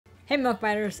Hey Milk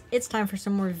Biters, it's time for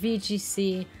some more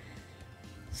VGC.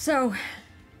 So,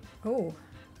 we're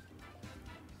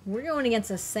going against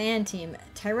a sand team.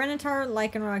 Tyranitar,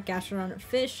 Lycanroc, Gastrodon,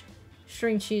 Fish,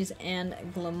 String Cheese, and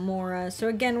Glamora. So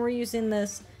again, we're using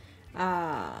this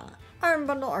Iron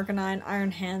Bundle, Arcanine,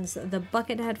 Iron Hands, the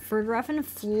Buckethead, Farigiraf, and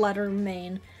Flutter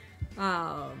Mane.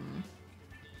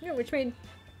 Which made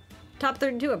top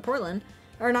 32 at Portland.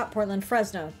 Or not Portland,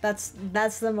 Fresno. That's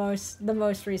the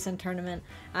most recent tournament.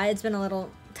 It's been a little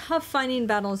tough finding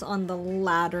battles on the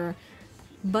ladder,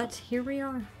 but here we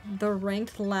are, the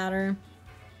ranked ladder.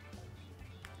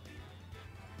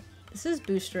 This is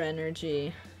Booster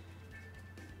Energy.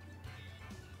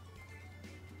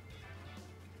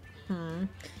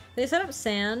 They set up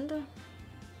Sand.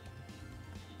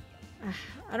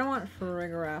 I don't want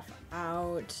Farigiraf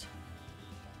out.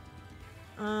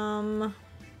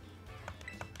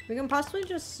 We can possibly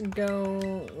just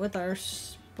go with our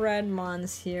spread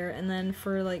mons here, and then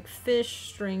for like Fish,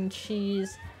 String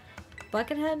Cheese,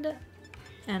 Buckethead,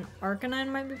 and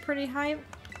Arcanine might be pretty hype.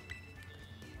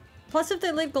 Plus, if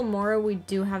they leave Glamora, we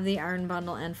do have the Iron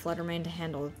Bundle and Flutter Mane to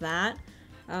handle that.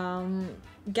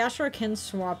 Gastro can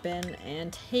swap in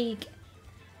and take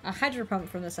a Hydro Pump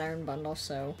from this Iron Bundle,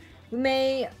 so we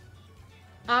may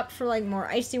opt for like more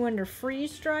Icy Wind or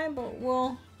Freeze Dry, but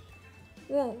we'll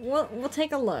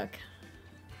take a look.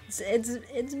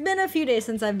 It's been a few days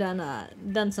since I've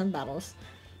done some battles.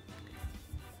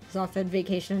 I was off at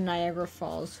vacation in Niagara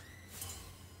Falls,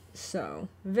 so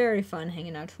very fun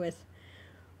hanging out with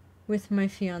my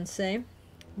fiance.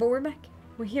 But we're back.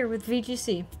 We're here with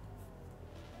VGC.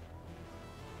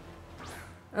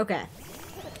 Okay,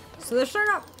 so they're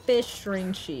starting out Fish,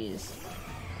 String Cheese,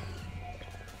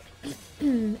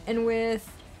 and with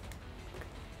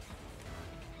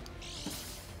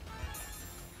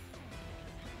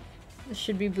this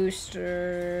should be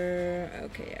booster.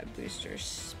 Okay, yeah, booster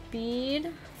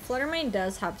speed. Flutter Mane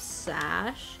does have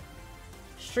Sash.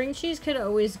 String Cheese could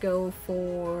always go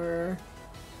for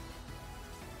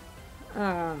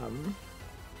a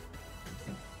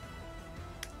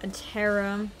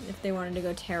Terra if they wanted to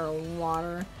go Terra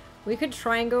Water. We could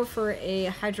try and go for a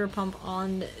Hydro Pump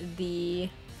on the,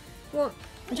 well,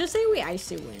 just say we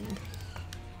Icy Wind.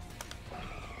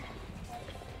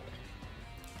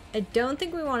 I don't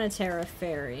think we want a Terra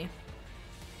Fairy.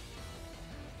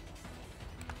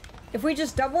 If we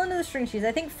just double into the String Cheese,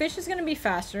 I think Fish is going to be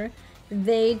faster.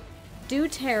 They do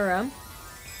Terra.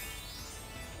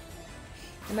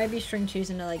 It might be String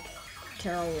Cheese into like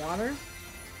Terra Water.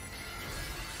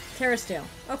 Terra Steel.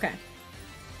 Okay.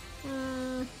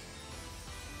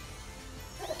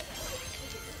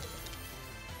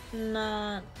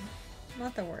 Not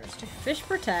the worst. Fish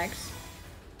protects.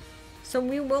 So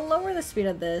we will lower the speed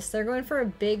of this. They're going for a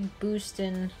big boost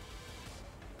in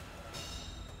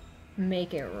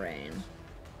Make It Rain.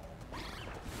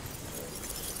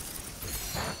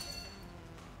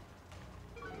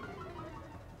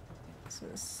 So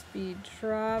the speed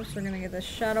drops. We're gonna get the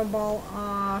Shadow Ball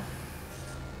off.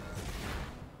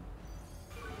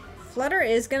 Flutter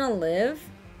is gonna live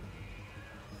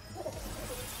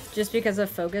just because of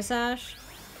Focus Sash.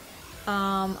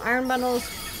 Iron Bundle's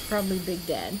probably big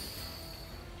dead.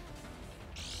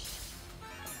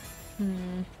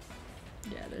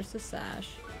 Yeah, there's the Sash.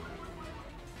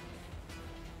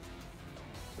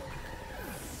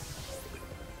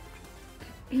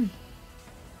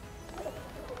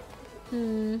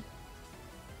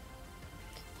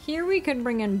 Here we could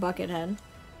bring in Buckethead.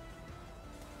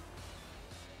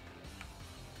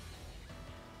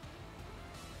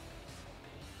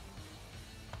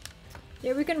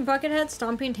 Yeah, we can Buckethead,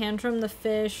 Stomping Tantrum, the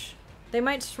Fish. They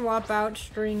might swap out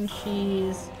String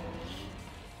Cheese.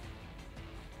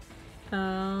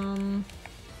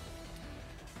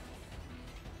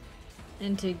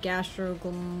 Into Gastro,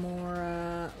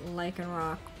 Glamora,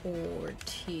 Lycanroc, or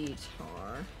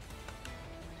T-Tar.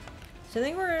 So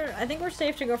I think we're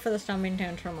safe to go for the Stomping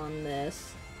Tantrum on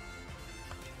this.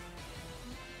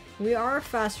 We are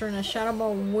faster, and a Shadow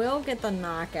Ball will get the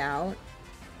knockout.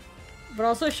 But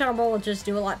also Shadow Ball will just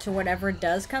do a lot to whatever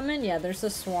does come in. Yeah, there's a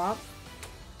swap.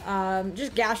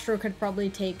 Just Gastro could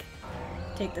probably take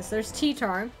this. There's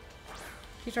T-Tar.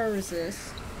 T-Tar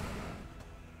resist.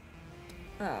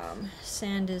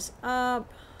 Sand is up.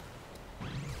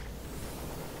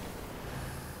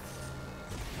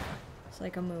 It's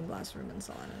like a Moonblast Ribbon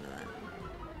Salon into that.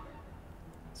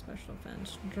 Special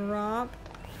Defense drop.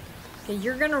 Okay,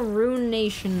 you're gonna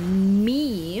Ruination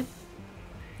me.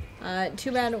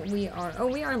 Too bad we are... Oh,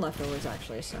 we are leftovers,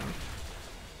 actually, so...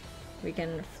 We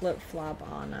can flip-flop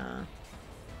on,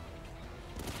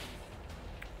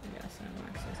 Yes, that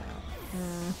maxes out.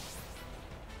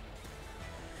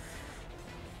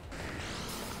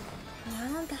 I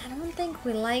don't think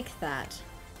we like that.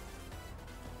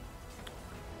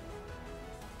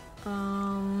 So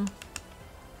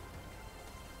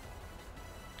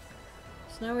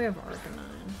now we have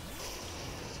Arcanine.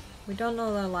 We don't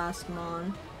know their last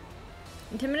Mon.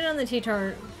 Intimidate on the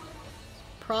T-Tar,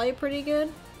 probably pretty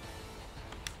good.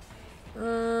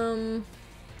 I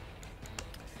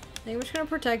think we're just gonna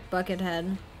protect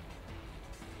Buckethead.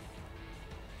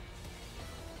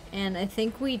 And I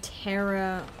think we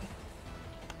Terra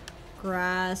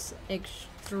Grass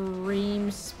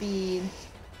Extreme Speed.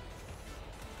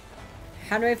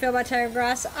 How do I feel about Terra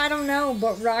Grass? I don't know,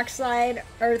 but Rock Slide,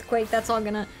 Earthquake, that's all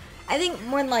gonna... I think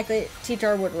more than likely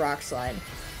T-Tar would Rock Slide.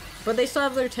 But they still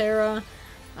have their Terra.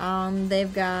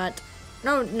 They've got...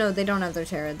 No, they don't have their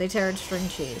Terra. They Terra String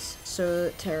Cheese.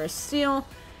 So Terra Steel.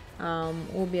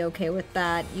 We'll be okay with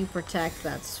that. You protect,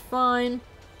 that's fine.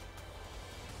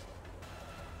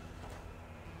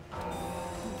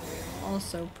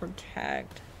 Also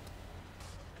protect.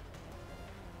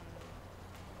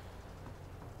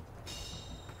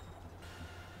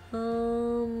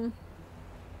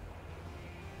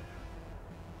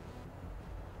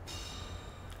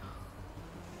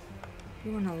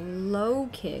 You wanna low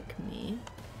kick me?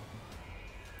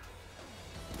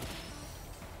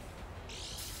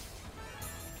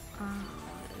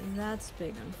 That's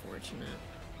big unfortunate.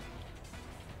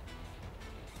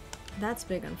 That's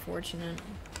big unfortunate.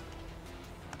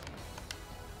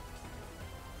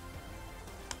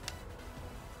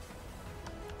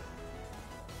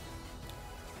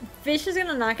 Fish is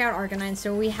gonna knock out Arcanine,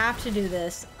 so we have to do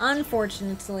this,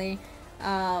 unfortunately.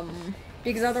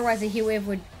 Because otherwise a Heat Wave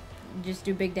would just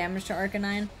do big damage to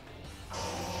Arcanine.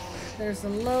 There's a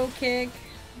low kick.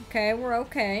 Okay, we're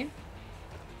okay.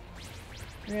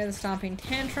 We're gonna get the Stomping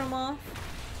Tantrum off,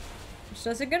 which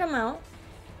does a good amount.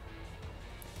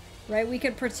 Right, we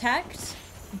could protect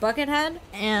Buckethead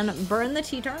and burn the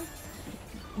T-Tar.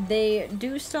 They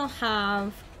do still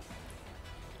have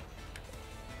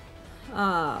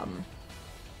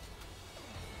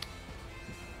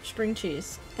String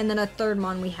Cheese, and then a third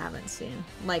Mon we haven't seen,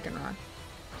 Lycanroc.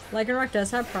 Lycanroc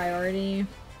does have priority.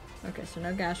 Okay, so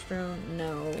no Gastro,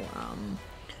 no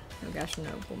Gastro,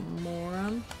 no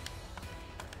Blumora.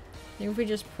 I think if we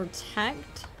just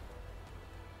protect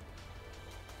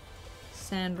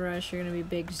Sandrush, you're gonna be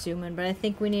big zooming, but I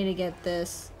think we need to get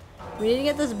this. We need to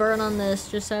get this burn on this,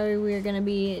 just so we're gonna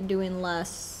be doing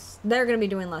less. They're gonna be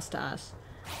doing less to us.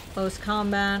 Close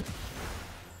combat.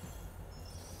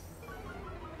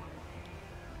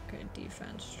 Okay,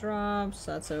 defense drops.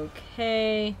 That's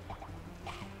okay.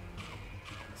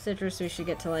 Citrus, we should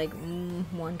get to like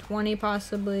 120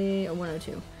 possibly, or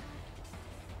 102.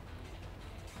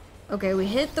 Okay, we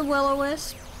hit the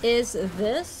Will-O-Wisp. Is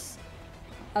this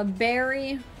a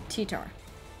berry T-Tar?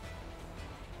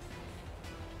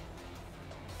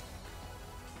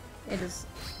 It is.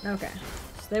 Okay,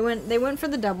 so they went for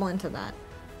the double into that.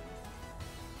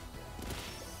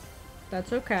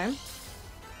 That's okay.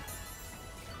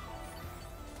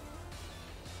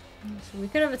 So we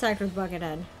could have attacked with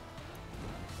Buckethead.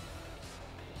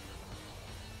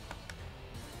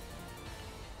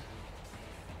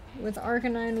 With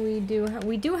Arcanine,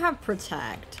 we do have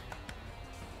Protect.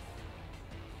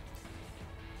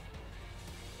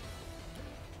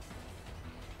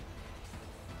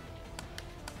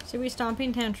 So we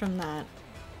Stomping Tantrum that,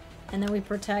 and then we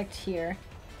Protect here.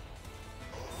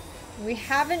 We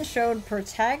haven't showed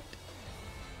Protect.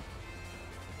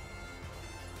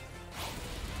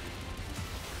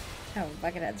 Oh,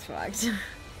 Buckethead's fucked.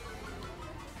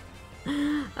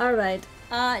 Alright.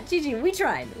 GG, we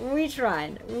tried.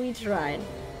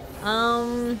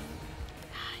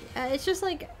 It's just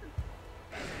like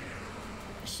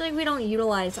we don't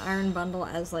utilize Iron Bundle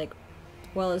as like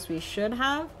well as we should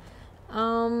have.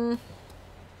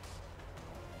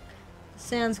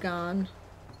 Sand's gone.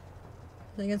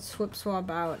 I can swap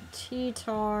out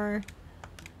T-Tar.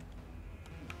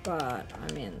 But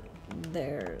I mean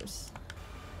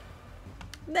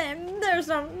there's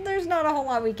not a whole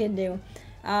lot we can do.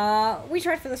 We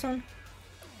tried for this one.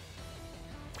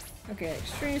 Okay,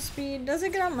 extreme speed. Does a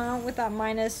good amount with that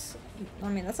minus. I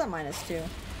mean, that's not -2.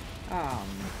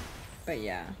 But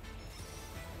yeah.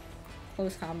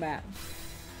 Close combat.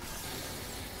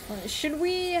 Should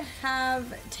we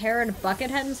have Terra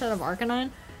Buckethead instead of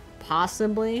Arcanine?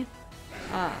 Possibly.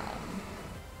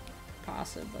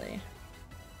 Possibly.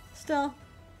 Still,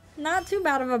 not too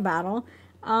bad of a battle.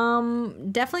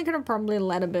 Definitely could have probably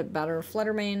led a bit better.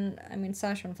 Fluttermane, I mean,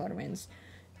 Sash on Fluttermane's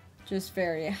just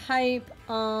very hype.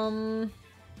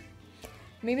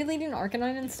 Maybe leading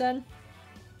Arcanine instead.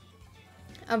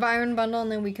 of Iron Bundle,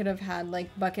 and then we could have had like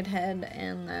Buckethead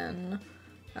and then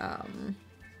I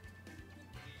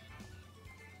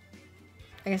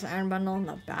guess Iron Bundle in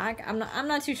the back. I'm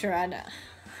not too sure.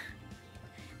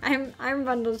 Iron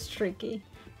Bundle's tricky.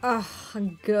 Oh,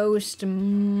 Ghost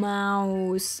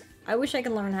Mouse. I wish I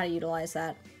could learn how to utilize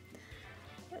that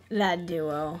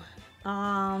duo.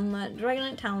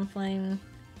 Dragonite Talonflame,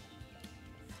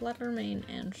 Fluttermane,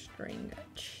 and String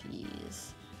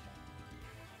Cheese.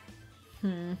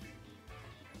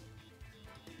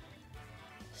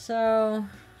 So,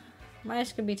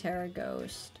 Mice could be Terra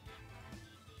Ghost.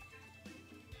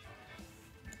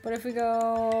 But if we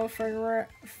go for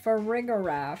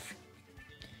Farigiraf,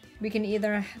 we can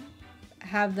either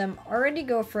have them already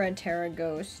go for a Terra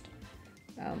Ghost.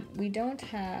 We don't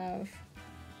have...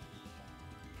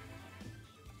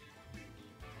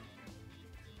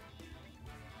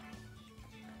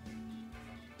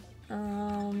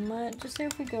 just say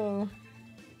if we go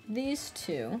these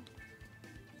two.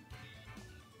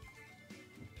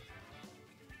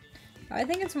 I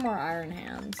think it's more Iron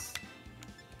Hands.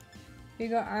 We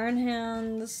go Iron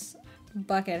Hands,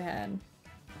 Buckethead.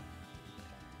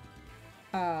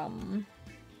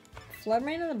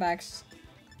 Floodmane in the back's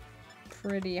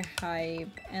pretty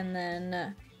hype, and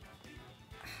then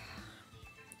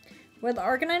with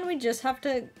Arcanine we just have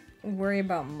to worry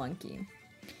about Monkey.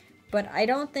 But I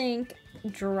don't think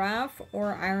Giraffe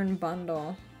or Iron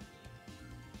Bundle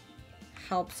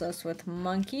helps us with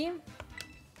Monkey.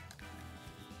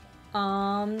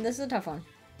 This is a tough one.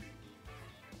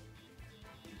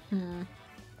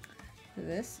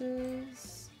 This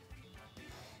is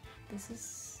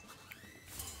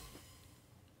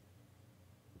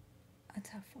a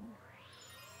tough one.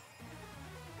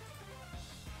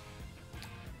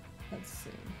 Let's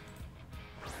see.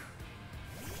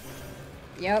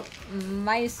 Yep,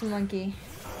 Mice Monkey.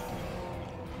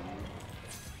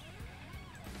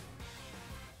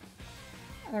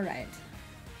 Alright.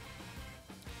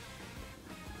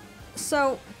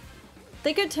 So,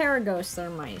 they could Terra Ghost their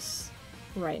mice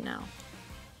right now.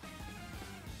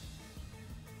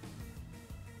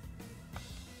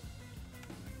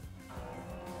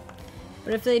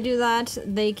 But if they do that,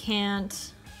 they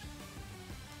can't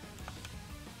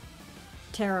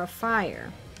Terra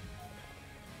Fire.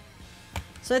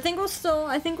 So I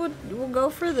think we'll go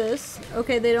for this.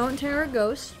 Okay, they don't Terra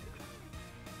Ghost.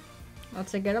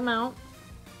 That's a good amount.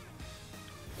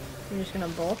 We're just gonna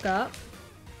bulk up.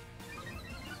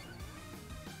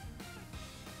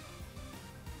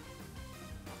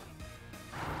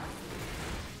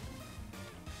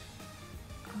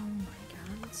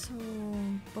 So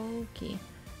bulky.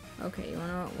 Okay,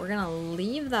 we're gonna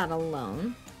leave that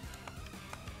alone.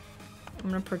 I'm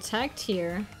gonna protect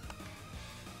here.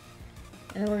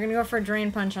 And then we're gonna go for a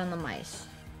Drain Punch on the mice.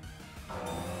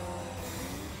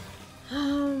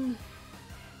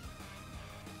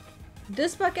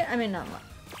 This bucket, I mean, not much.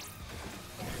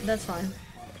 That's fine.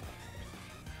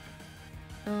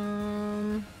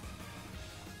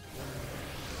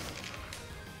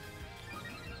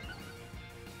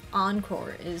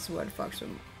 Encore is what fucks with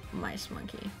Mice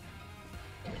Monkey.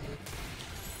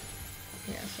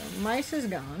 Yeah, so Mice is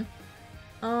gone.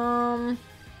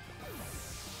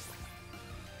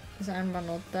 This Iron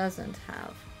Bundle doesn't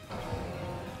have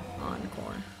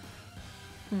Encore.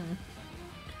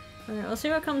 Okay, let's see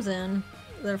what comes in.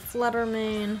 Their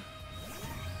Fluttermane.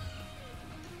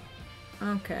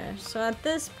 Okay, so at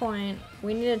this point,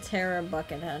 we need a Terra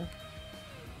Buckethead.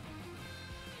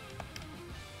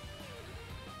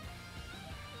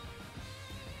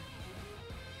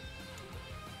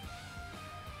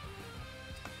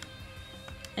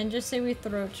 And just say we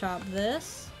Throat Chop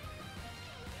this.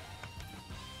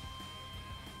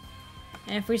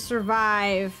 And if we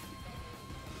survive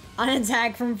an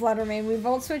attack from Fluttermane, we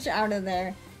Volt Switch out of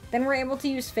there. Then we're able to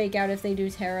use Fake Out if they do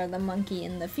Terra the Monkey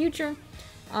in the future.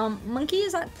 Monkey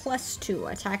is at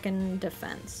 +2 attack and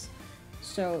defense.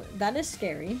 So that is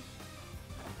scary.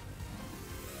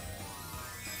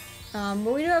 But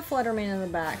we do have Fluttermane in the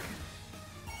back.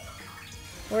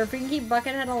 Or if we can keep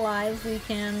Buckethead alive, we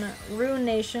can Ruin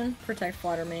Nation, protect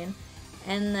Fluttermane,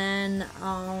 and then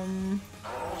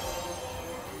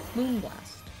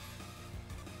Moonblast.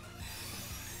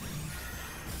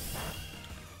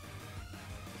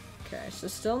 Okay, so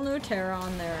still no Terra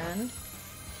on their end.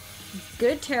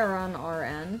 Good Terra on our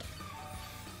end.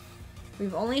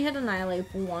 We've only hit Annihilate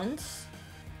once.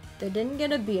 They didn't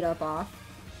get a beat up off.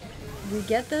 We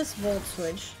get this Volt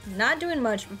Switch. Not doing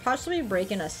much, but possibly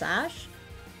breaking a Sash.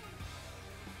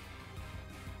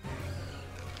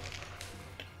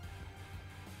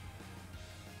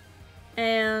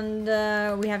 And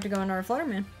we have to go into our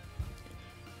Fluttermane.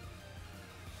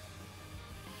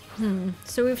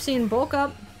 So we've seen bulk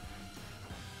up.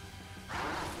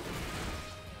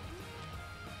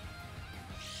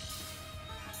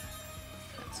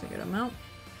 That's a good amount.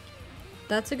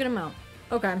 That's a good amount.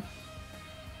 Okay.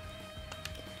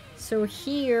 So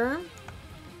here,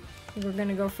 we're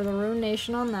gonna go for the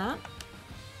Ruination on that.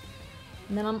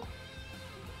 And then I'm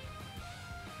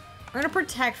gonna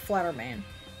protect Fluttermane.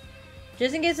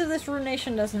 Just in case if this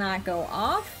Ruination does not go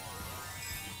off.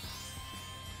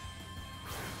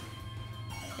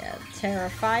 Yeah,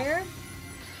 Terrifier.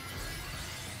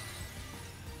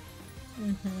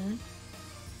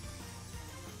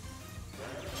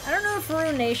 I don't know if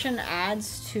Ruination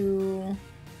adds to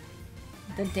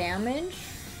the damage.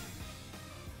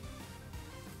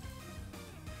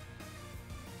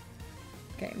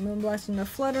 Okay, Moonblast into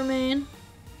Fluttermane.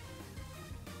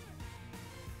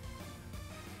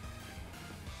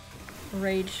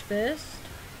 Rage Fist.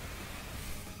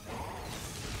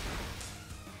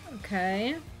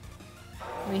 Okay.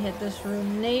 We hit this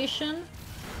Ruination.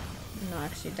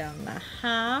 Knocks you down to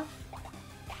half.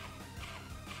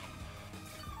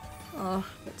 Oh,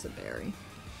 that's a berry.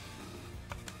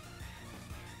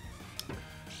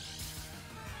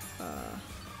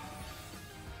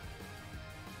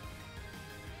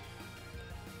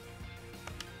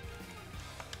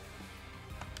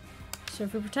 So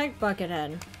if we protect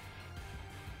Buckethead,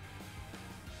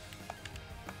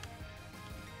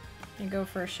 and go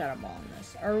for a Shadow Ball on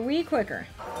this. Are we quicker?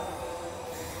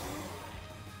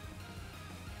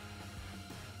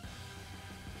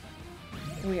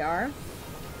 We are.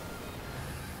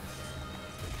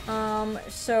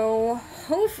 So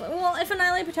well, if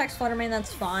Annihilate protects Fluttermane,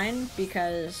 that's fine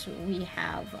because we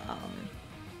have yeah,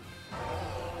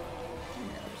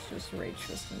 let's just Rage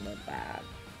Fist into that.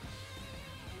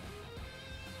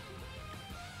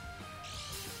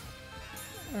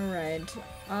 Alright.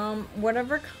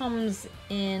 Whatever comes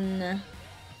in,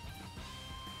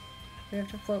 we have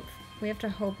to float. We have to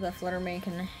hope that Fluttermane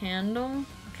can handle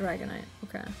Dragonite.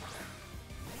 Okay.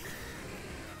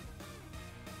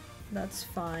 That's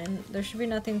fine. There should be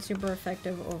nothing super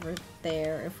effective over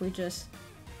there if we just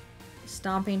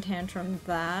Stomping Tantrum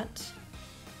that.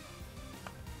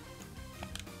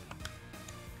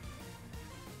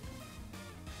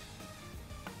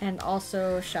 And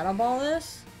also Shadow Ball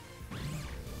this.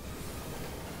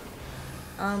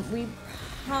 We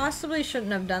possibly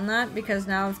shouldn't have done that because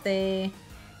now if they...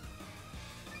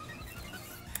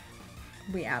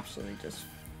 We absolutely just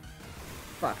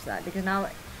fucked that because now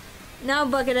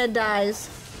Buckethead dies.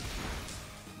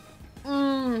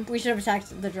 We should have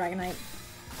attacked the Dragonite.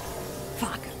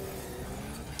 Fuck.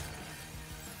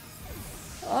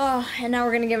 Oh, and now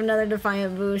we're gonna give another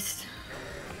Defiant boost.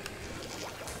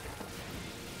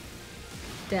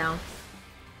 Down.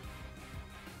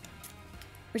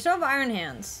 We still have Iron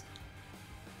Hands.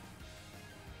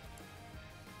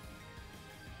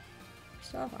 We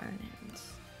still have Iron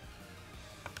Hands.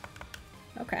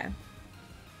 Okay.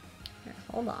 Here,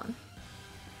 hold on.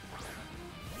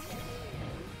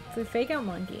 If we fake out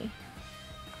Monkey.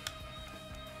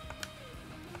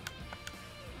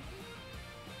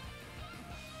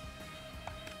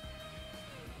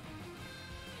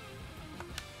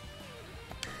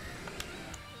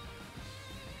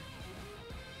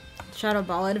 Shadow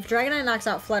Ball it. If Dragonite knocks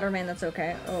out Fluttermane, that's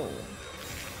okay. Oh.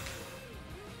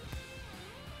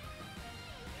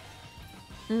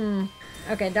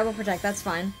 Okay, double protect, that's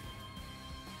fine.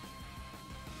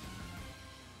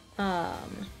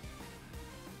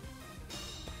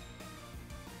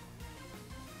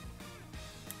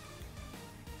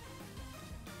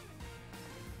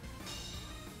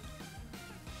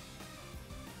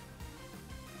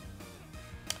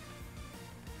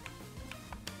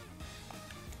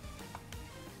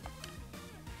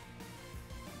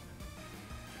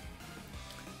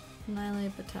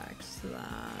 Annihilate attacks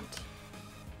that.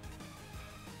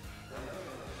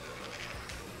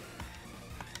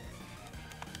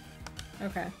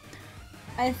 Okay.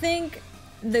 I think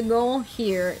the goal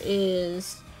here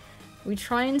is we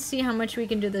try and see how much we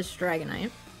can do this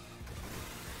Dragonite.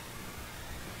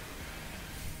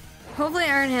 Hopefully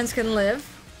Iron Hands can live.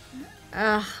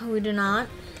 We do not.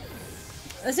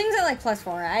 This thing's at like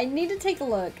 +4. I need to take a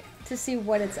look to see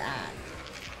what it's at.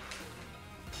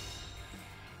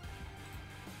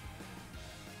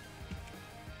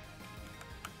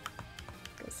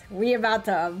 We about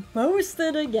to boost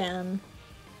it again.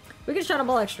 We can Shadow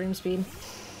Ball Extreme Speed.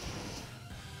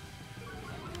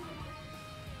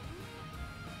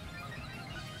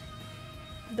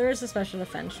 There is a special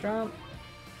defense drop.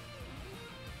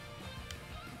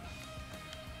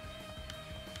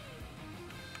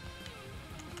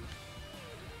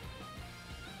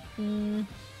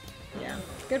 Yeah,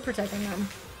 good protect on them.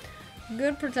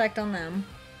 Good protect on them.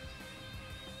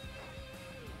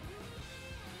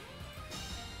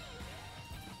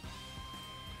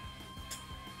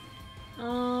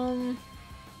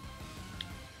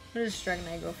 What does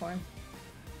Dragonite go for?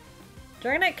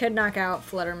 Dragonite could knock out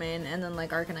Fluttermane, and then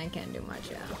like Arcanine can't do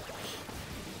much, yeah.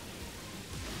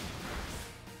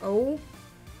 Oh,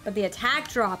 but the attack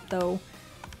drop though.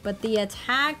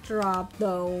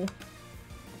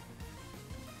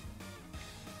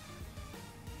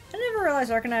 I never realized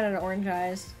Arcanine had orange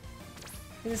eyes.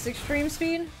 Is this extreme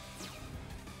speed?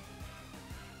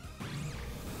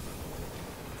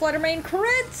 Fluttermane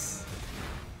crits!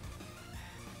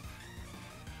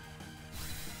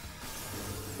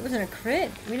 It wasn't a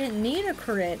crit. We didn't need a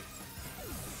crit.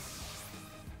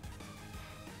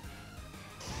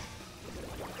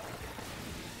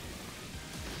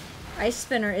 Ice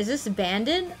Spinner. Is this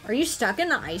banded? Are you stuck in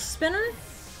the Ice Spinner?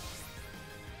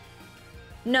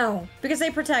 No, because they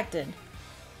protected.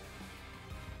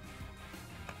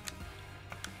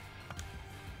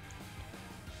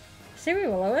 See, we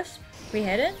Will-O-Wisp. We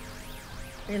hit it.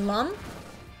 We Lum.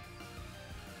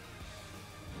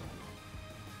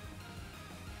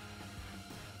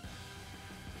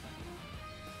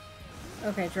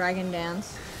 Okay, Dragon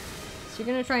Dance. So you're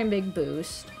gonna try and big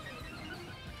boost.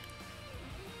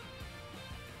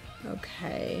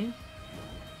 Okay.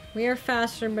 We are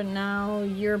faster, but now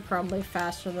you're probably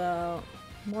faster though.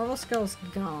 Marvel Skill's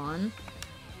gone.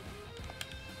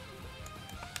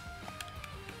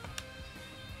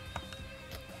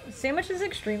 See how much this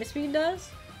extreme speed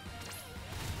does?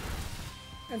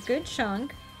 A good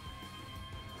chunk.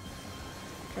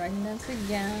 Dragon Dance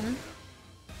again.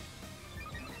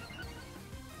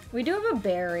 We do have a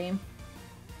berry.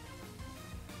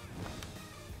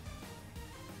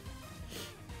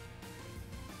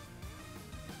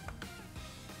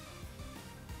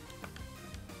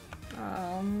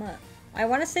 I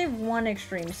want to save one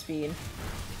extreme speed.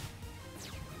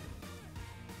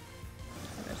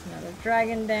 There's another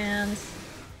Dragon Dance.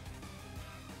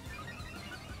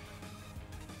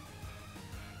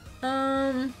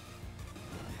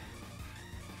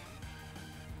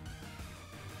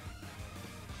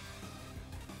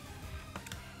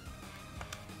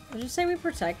 Did you say we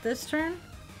protect this turn?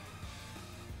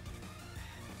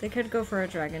 They could go for a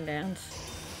Dragon Dance.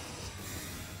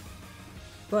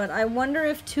 But I wonder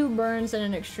if 2 burns and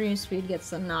an extreme speed gets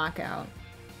the knockout.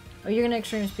 Oh, you're gonna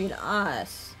extreme speed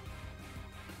us.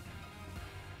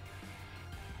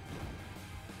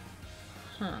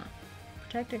 Huh.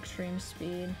 Protect extreme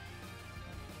speed.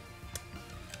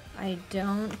 I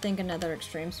don't think another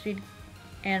extreme speed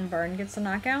and burn gets the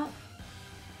knockout.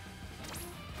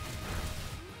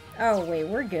 Oh wait,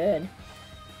 we're good.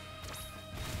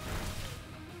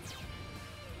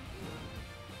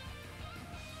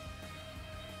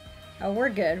 Oh, we're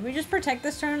good. We just protect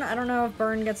this turn. I don't know if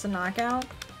burn gets a knockout.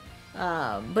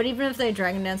 But even if they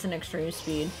Dragon Dance and extreme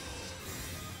speed,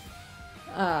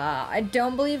 I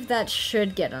don't believe that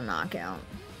should get a knockout.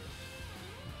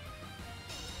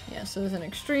 Yeah, so there's an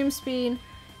extreme speed.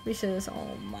 We say this.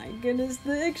 Oh my goodness,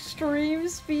 the extreme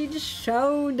speed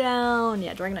showdown.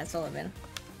 Yeah, Dragonite's still living.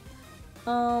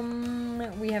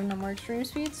 We have no more extreme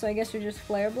speed, so I guess we just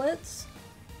Flare Blitz.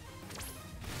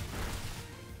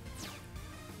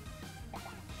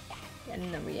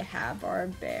 And then we have our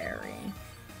berry.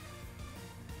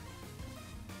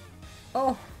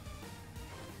 Oh.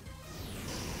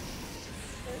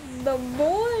 The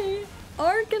boy!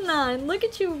 Arcanine! Look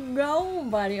at you go,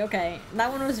 buddy. Okay,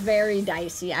 that one was very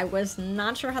dicey. I was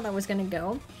not sure how that was gonna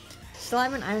go. Still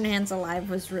having Iron Hands alive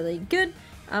was really good.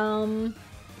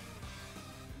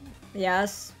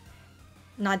 Yes.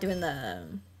 Not doing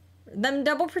them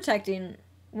double protecting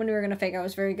when we were gonna fake out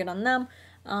was very good on them.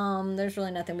 There's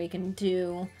really nothing we can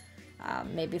do.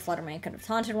 Maybe Fluttermane could have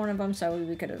taunted one of them, so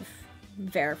we could have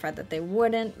verified that they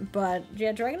wouldn't. But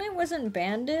yeah, Dragonite wasn't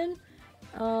banded.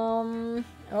 It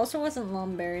also wasn't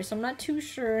Lumberry, so I'm not too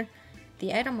sure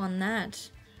the item on that.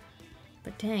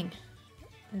 But dang,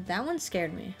 that one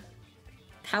scared me.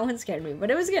 That one scared me,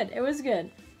 but it was good. It was good.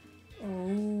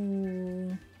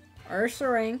 Ooh,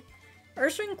 Ursaring,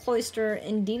 Cloyster,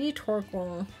 Indeedee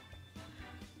Torkoal.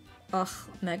 Ugh,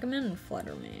 Mega Man and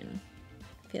Fluttermane.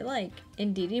 I feel like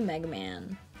Indeedee Mega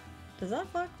Man. Does that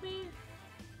fuck me?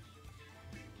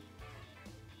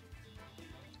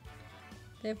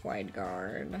 They have Wide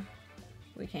Guard.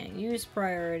 We can't use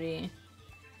priority.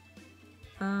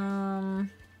 We can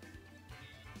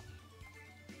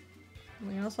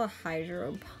also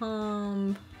Hydro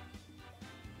Pump.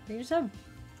 We just have...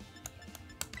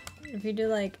 If you do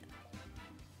like...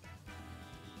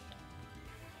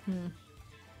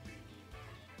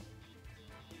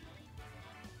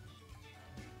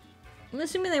 I'm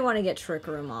assuming they want to get Trick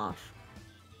Room off.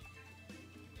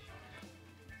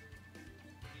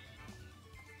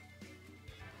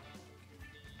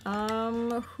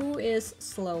 Who is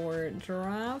slower,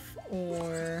 Giraffe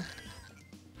or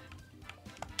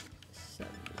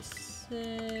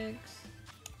 76?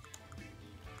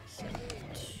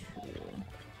 72.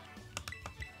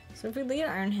 So if we lead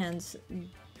Iron Hands,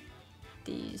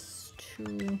 these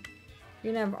two,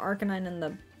 we're gonna have Arcanine in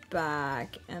the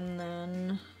back, and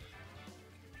then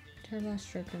Terrablast,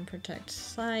 Trick Room, Protect,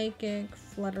 Psychic.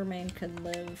 Fluttermane could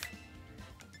live.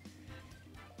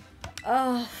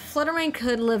 Fluttermane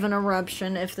could live in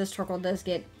Eruption if this Torkoal does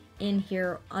get in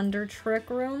here under Trick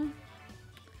Room.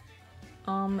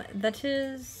 This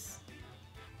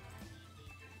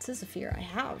is a fear I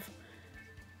have.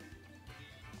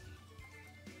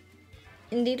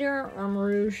 Indeed, or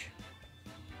Armourouge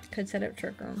could set up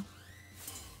Trick Room.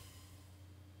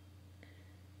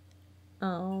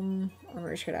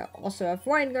 Armourouge could also have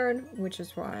Wide Guard, which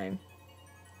is why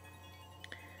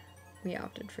we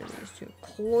opted for these two.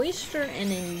 Cloyster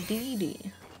and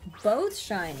Indeedee. Both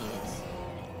shinies.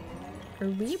 Are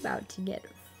we about to get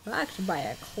fucked by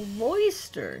a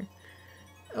Cloyster?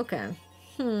 Okay.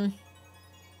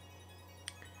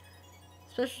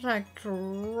 Special attack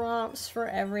drops for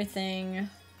everything.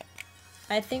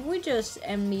 I think we just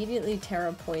immediately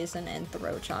Terra Poison and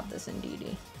Throat Chop this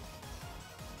Indeedee.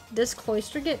 Does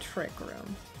Cloyster get Trick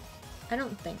Room? I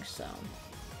don't think so.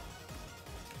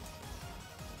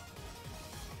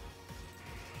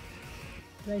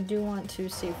 But I do want to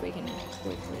see if we can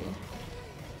quickly.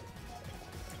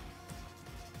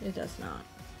 It does not.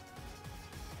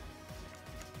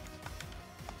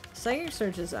 Psychic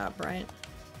Surge is up, right?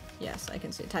 Yes, I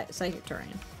can see Psychic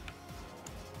Terrain.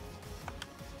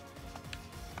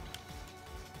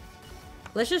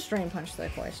 Let's just Drain Punch the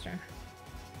Cloyster.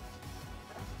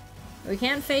 We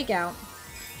can't fake out.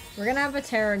 We're gonna have a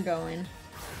Terra going.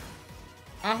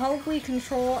 I hope we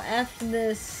Control F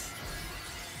this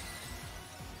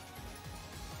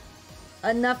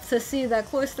enough to see that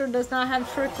Cloyster does not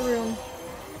have Trick Room.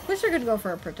 Cloyster could go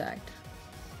for a Protect.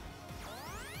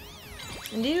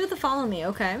 Indeed with the Follow Me,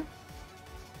 okay.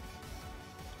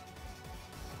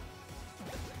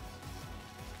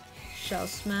 Shell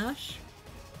Smash.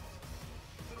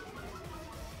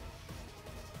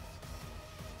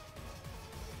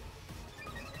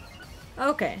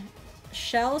 Okay.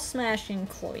 Shell Smashing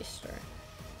Cloyster.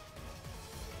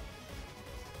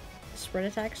 Spread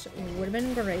attacks would have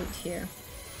been great here.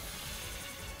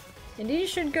 Indeed,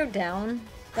 should go down.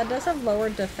 That does have lower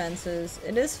defenses.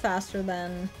 It is faster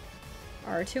than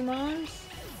our two mons.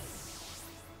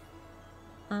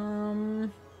 Armourouge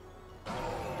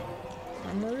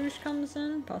comes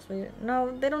in, possibly.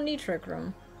 No, they don't need Trick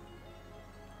Room.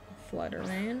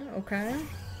 Fluttermane, okay.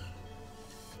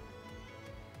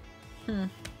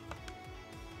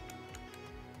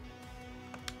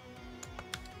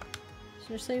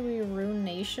 So say we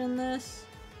Ruination this?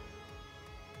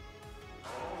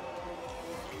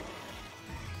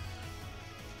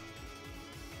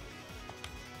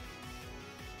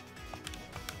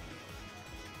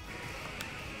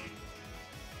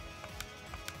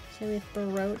 So we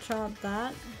Throat Chop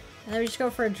that. And then we just go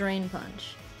for a Drain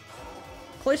Punch.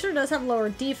 Cloyster does have lower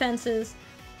defenses.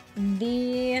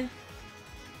 We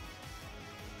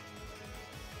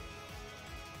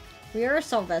are a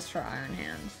Sylvester Iron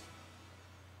Hands.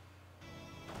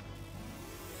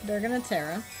 They're gonna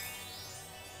Terra.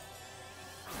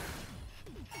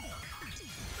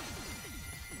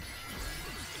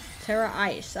 Terra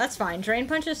Ice. That's fine. Drain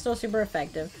Punch is still super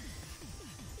effective.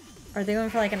 Are they going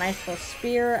for like an Icicle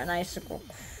Spear, an Icicle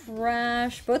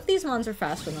Crash? Both these mons are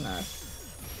faster than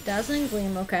us. Dazzling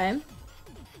Gleam, okay.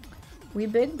 We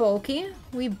big bulky.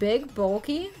 We big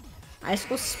bulky.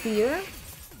 Icicle Spear.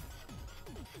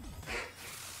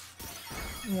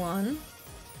 1,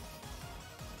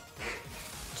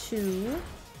 2,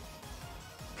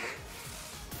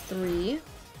 3,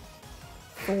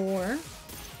 4.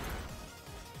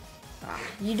 Ah,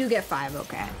 you do get 5,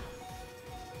 okay.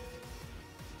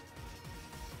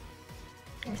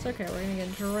 It's okay, we're gonna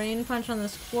get Drain Punch on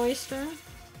this Cloyster.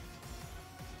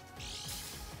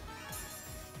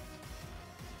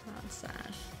 That's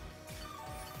sad.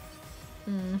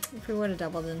 If we would have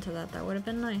doubled into that, that would have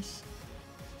been nice.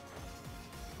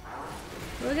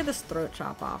 We'll get this Throat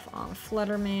Chop off on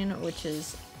Fluttermane, which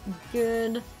is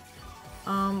good.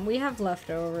 We have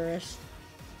leftovers.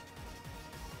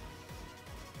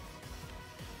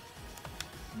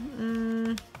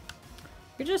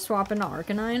 We just swap into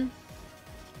Arcanine.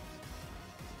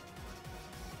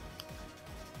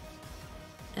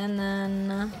 And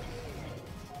then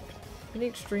Pretty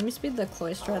extreme speed the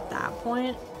Cloister at that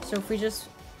point. So if we just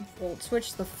Volt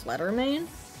Switch the Flutter Mane,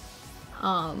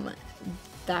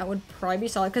 that would probably be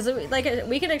solid. Because, like,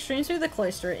 we could extreme speed the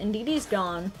Cloister. Indeedee's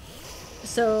gone.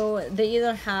 So they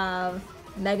either have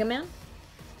Mega Man,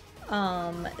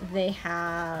 they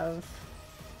have...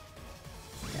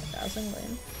 Okay, Dazzling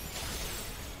Gleam.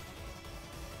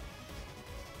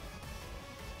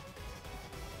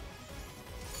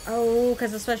 Oh,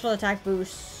 because the special attack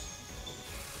boost.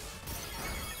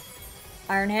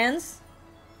 Iron Hands.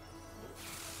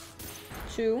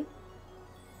 2.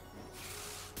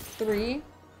 3.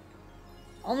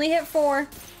 Only hit 4.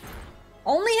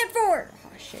 Only hit 4! Oh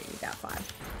shit, you got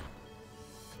 5.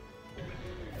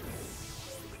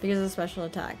 Because of the special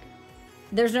attack.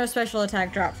 There's no special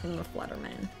attack drop from the Flutter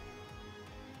Mane.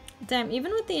 Damn,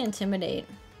 even with the Intimidate.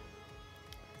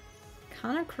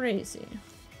 Kinda crazy.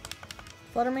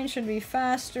 Flutter Mane should be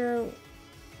faster.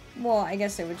 Well, I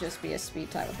guess it would just be a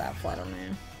speed type with that Flutter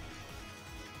Mane.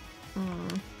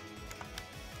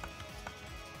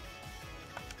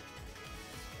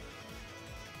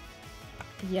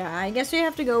 Yeah, I guess we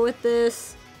have to go with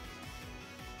this.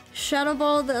 Shadow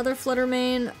Ball, the other Flutter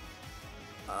Mane.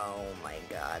 Oh my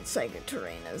god, Psychic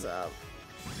Terrain is up.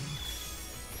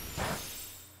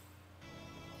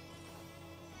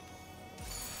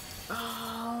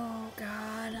 Oh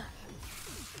god.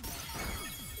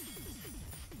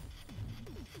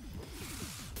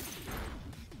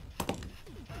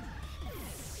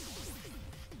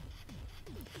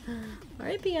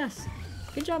 Alright, PS.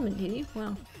 Good job, Indeedee.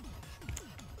 Wow.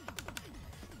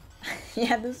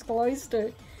 Yeah, this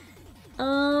Cloister.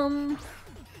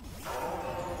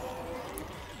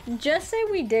 Just say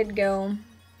we did go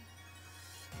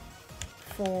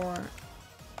for...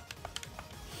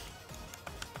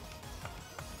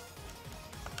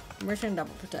 We're just gonna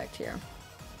double protect here.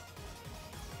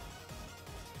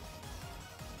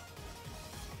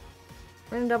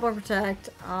 We're gonna double protect.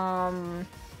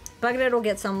 Buckethead will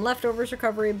get some leftovers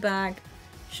recovery back.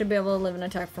 Should be able to live an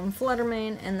attack from Flutter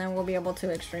Mane, and then we'll be able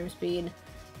to extreme speed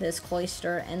this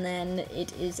Cloister, and then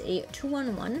it is a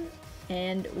 2-on-1,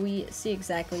 and we see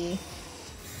exactly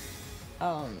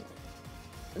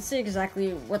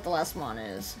what the last one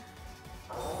is.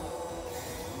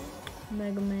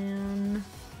 Mega Man.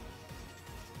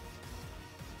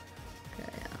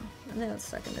 Okay, yeah. I think that's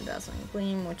second to Dazzling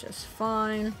Gleam, which is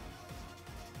fine.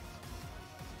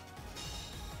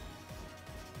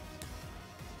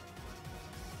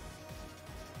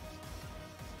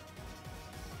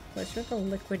 Let's look at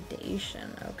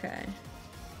liquidation, okay.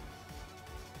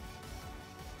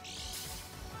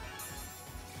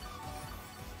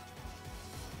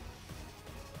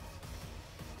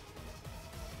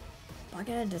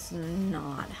 Buckethead does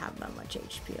not have that much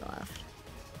HP left.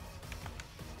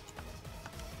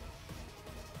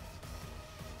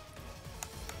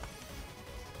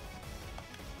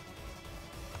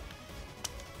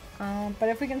 But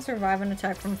if we can survive an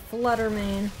attack from Flutter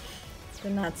Mane,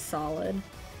 then that's solid.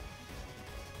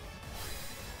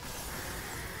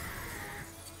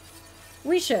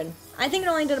 We should. I think it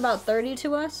only did about 30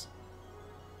 to us.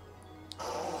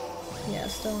 Yeah,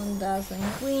 still in Dazzling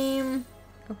Gleam.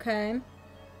 Okay.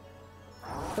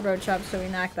 Throat Chop, so we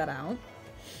knocked that out.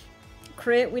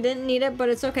 Crit, we didn't need it, but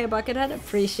it's okay, Buckethead.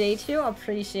 Appreciate you.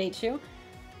 Appreciate you.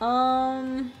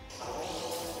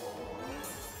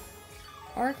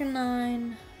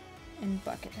 Arcanine and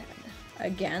Buckethead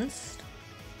against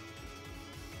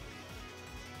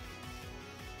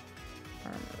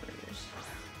Armors.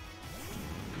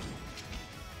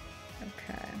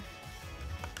 Okay.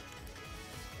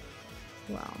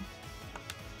 Well.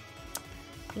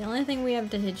 The only thing we have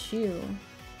to hit you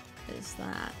is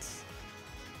that.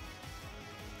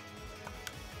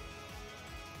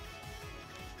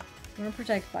 We're gonna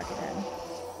protect Buckethead.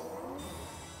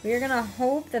 We are gonna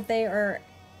hope that they are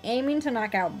aiming to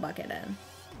knock out Buckethead.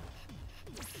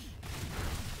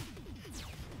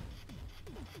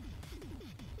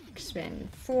 Expanding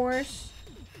Force.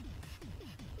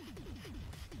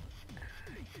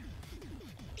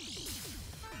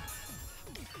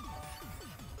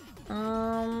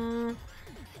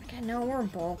 I know we're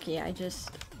bulky, I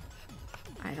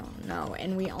don't know.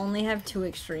 And we only have 2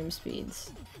 extreme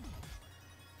speeds.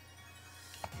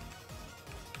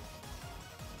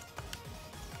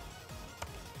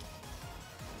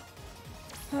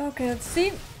 Okay, let's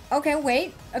see. Okay,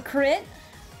 wait. A crit?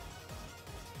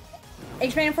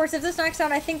 Expanding Force, if this knocks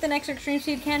out, I think the next extreme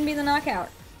speed can be the knockout.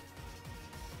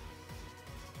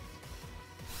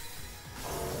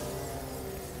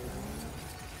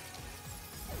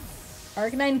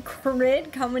 Arcanine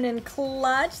crit coming in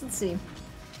clutch. Let's see.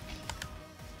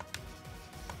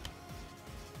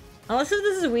 Unless if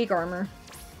this is weak armor.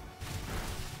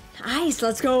 Nice,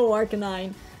 let's go,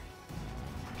 Arcanine.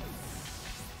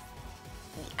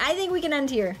 I think we can end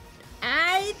here.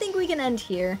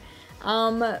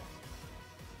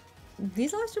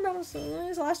 These last two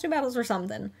battles were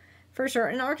something. For sure.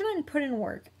 And Arcanine put in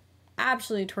work.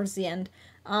 Absolutely towards the end.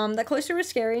 That cloister was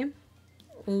scary.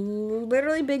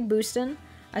 Literally big boostin'.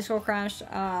 Ice Skull Crash.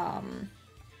 Yeah.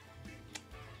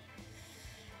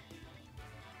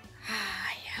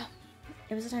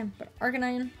 It was a time. But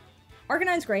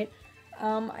Arcanine's great.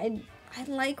 I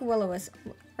like Will-O-Wisp.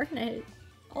 Arcanine,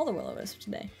 all the Will-O-Wisp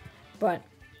today. But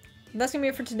that's gonna be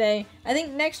it for today. I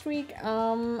think next week,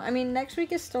 next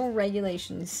week is still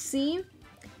Regulation C.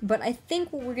 But I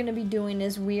think what we're gonna be doing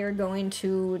is we are going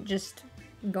to just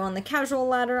go on the casual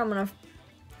ladder. I'm gonna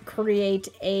create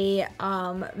a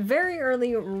very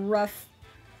early rough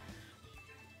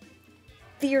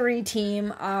theory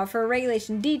team for a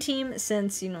Regulation D team,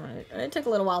 since, you know, it took a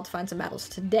little while to find some battles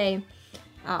today.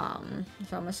 So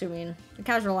I'm assuming the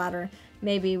casual ladder,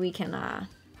 maybe we can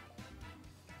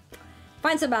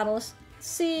find some battles,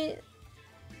 see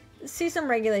some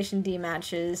Regulation D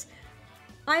matches.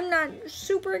 I'm not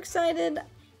super excited.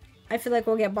 I feel like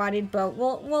we'll get bodied, but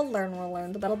we'll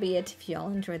learn. But that'll be it. If y'all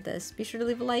enjoyed this, be sure to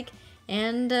leave a like,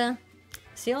 and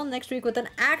see y'all next week with an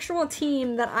actual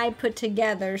team that I put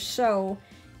together. So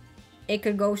it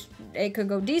could go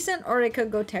decent, or it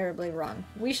could go terribly wrong.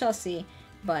 We shall see.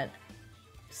 But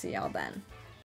see y'all then.